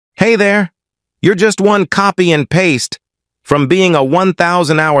Hey there, you're just one copy and paste from being a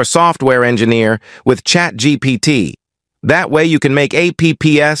 1,000-hour software engineer with ChatGPT. That way you can make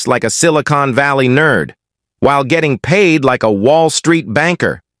APPS like a Silicon Valley nerd, while getting paid like a Wall Street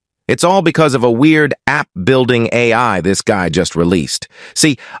banker. It's all because of a weird app-building AI this guy just released.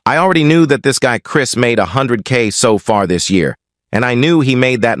 See, I already knew that this guy Chris made $100K so far this year, and I knew he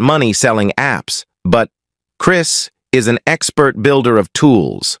made that money selling apps, but Chris is an expert builder of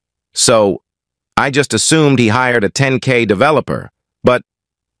tools. So I just assumed he hired a 10K developer. But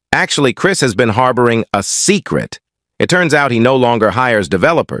actually, Chris has been harboring a secret. It turns out he no longer hires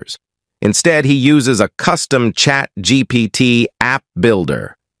developers. Instead, he uses a custom ChatGPT app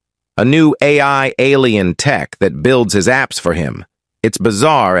builder, a new AI alien tech that builds his apps for him. It's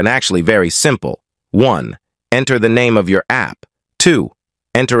bizarre and actually very simple. 1. Enter the name of your app. 2.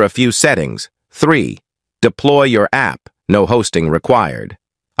 Enter a few settings. 3. Deploy your app. No hosting required.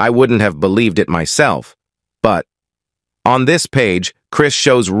 I wouldn't have believed it myself, but on this page, Chris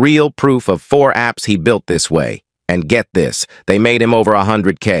shows real proof of 4 apps he built this way. And get this, they made him over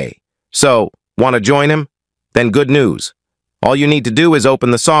 100K. So, want to join him? Then good news. All you need to do is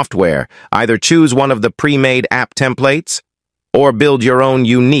open the software, either choose one of the pre-made app templates, or build your own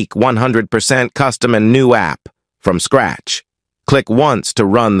unique 100% custom and new app from scratch. Click once to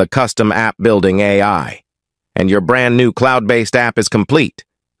run the custom app building AI, and your brand new cloud-based app is complete.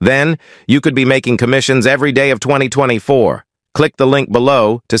 Then, you could be making commissions every day of 2024. Click the link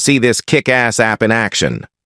below to see this kick-ass app in action.